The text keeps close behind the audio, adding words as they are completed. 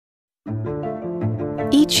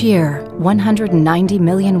Each year, 190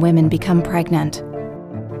 million women become pregnant.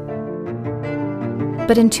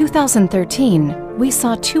 But in 2013, we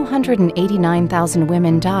saw 289,000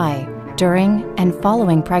 women die during and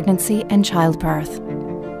following pregnancy and childbirth.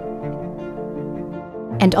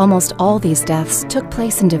 And almost all these deaths took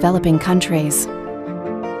place in developing countries.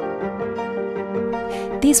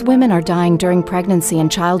 These women are dying during pregnancy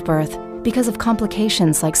and childbirth because of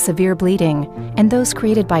complications like severe bleeding and those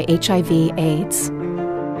created by HIV/AIDS.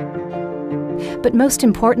 But most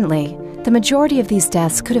importantly, the majority of these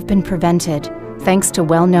deaths could have been prevented thanks to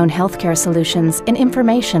well-known healthcare solutions and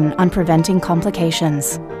information on preventing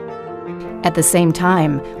complications. At the same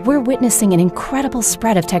time, we're witnessing an incredible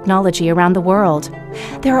spread of technology around the world.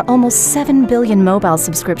 There are almost 7 billion mobile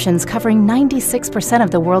subscriptions covering 96% of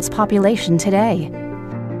the world's population today.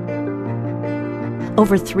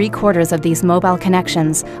 Over 3/4 of these mobile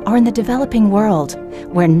connections are in the developing world,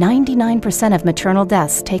 where 99% of maternal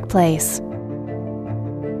deaths take place.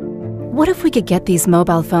 What if we could get these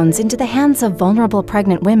mobile phones into the hands of vulnerable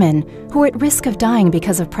pregnant women who are at risk of dying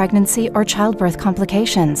because of pregnancy or childbirth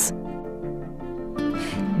complications?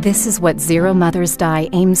 This is what Zero Mothers Die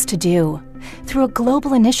aims to do, through a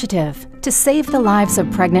global initiative to save the lives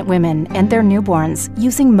of pregnant women and their newborns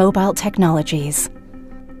using mobile technologies.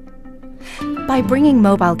 By bringing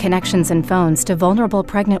mobile connections and phones to vulnerable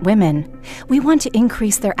pregnant women, we want to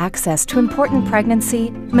increase their access to important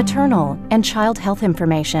pregnancy, maternal, and child health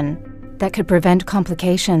information that could prevent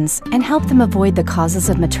complications and help them avoid the causes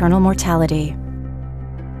of maternal mortality.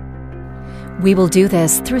 We will do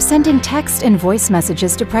this through sending text and voice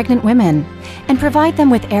messages to pregnant women and provide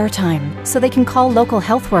them with airtime so they can call local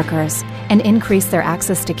health workers and increase their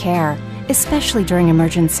access to care, especially during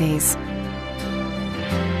emergencies.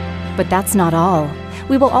 But that's not all.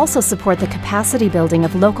 We will also support the capacity building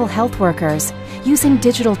of local health workers using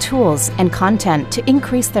digital tools and content to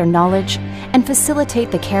increase their knowledge and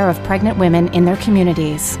facilitate the care of pregnant women in their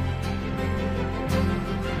communities.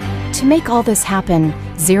 To make all this happen,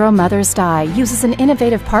 Zero Mothers Die uses an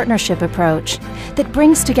innovative partnership approach that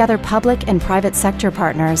brings together public and private sector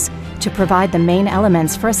partners to provide the main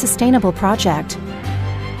elements for a sustainable project.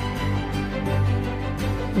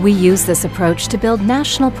 We use this approach to build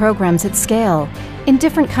national programs at scale in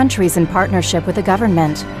different countries in partnership with the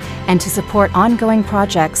government and to support ongoing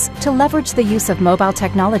projects to leverage the use of mobile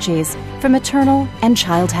technologies for maternal and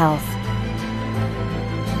child health.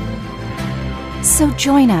 So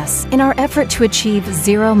join us in our effort to achieve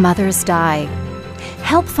Zero Mothers Die.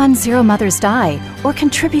 Help fund Zero Mothers Die or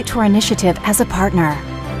contribute to our initiative as a partner.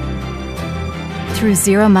 Through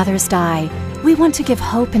Zero Mothers Die, we want to give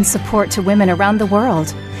hope and support to women around the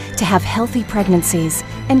world to have healthy pregnancies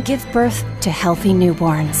and give birth to healthy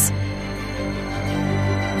newborns.